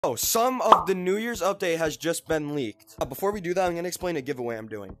Oh, some of the New Year's update has just been leaked. Before we do that, I'm going to explain a giveaway I'm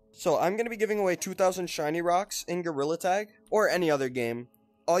doing. So I'm going to be giving away 2,000 shiny rocks in Gorilla Tag or any other game.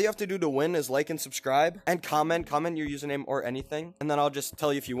 All you have to do to win is like and subscribe and comment your username or anything. And then I'll just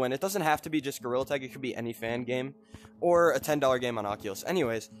tell you if you win. It doesn't have to be just Gorilla Tag. It could be any fan game or a $10 game on Oculus.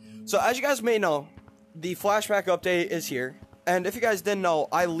 Anyways, so as you guys may know, the flashback update is here. And if you guys didn't know,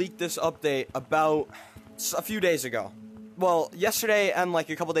 I leaked this update about a few days ago. Well, yesterday and like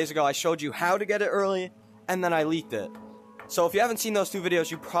a couple days ago, I showed you how to get it early, and then I leaked it. So if you haven't seen those two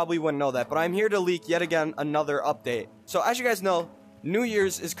videos, you probably wouldn't know that. But I'm here to leak yet again another update. So as you guys know, New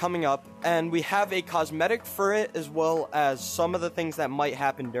Year's is coming up, and we have a cosmetic for it, as well as some of the things that might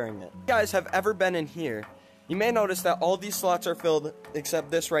happen during it. If you guys have ever been in here, you may notice that all these slots are filled except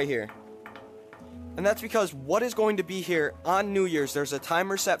this right here. And that's because what is going to be here on New Year's, there's a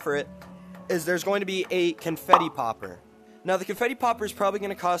timer set for it, is there's going to be a confetti popper. Now, the confetti popper is probably going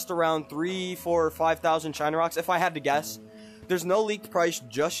to cost around 3, 4, or 5,000 shiny rocks, if I had to guess. There's no leaked price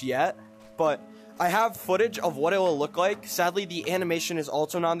just yet, but I have footage of what it will look like. Sadly, the animation is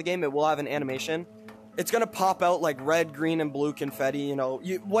also not in the game. It will have an animation. It's going to pop out like red, green, and blue confetti, you know,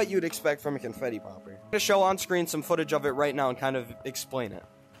 what you'd expect from a confetti popper. I'm going to show on screen some footage of it right now and kind of explain it.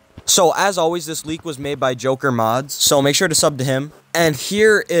 So, as always, this leak was made by Joker Mods, so make sure to sub to him. And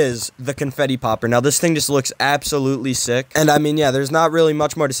here is the confetti popper. Now, this thing just looks absolutely sick. And, I mean, yeah, there's not really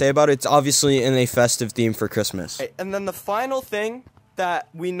much more to say about it. It's obviously in a festive theme for Christmas. And then the final thing that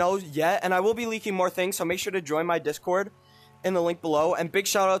we know yet, and I will be leaking more things, so make sure to join my Discord in the link below. And big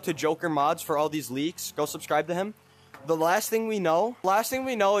shout out to Joker Mods for all these leaks. Go subscribe to him. The last thing we know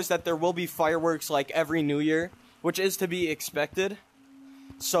is that there will be fireworks like every New Year, which is to be expected.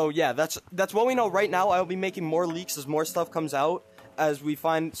 So yeah, that's what we know right now. I'll be making more leaks as more stuff comes out, as we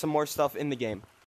find some more stuff in the game.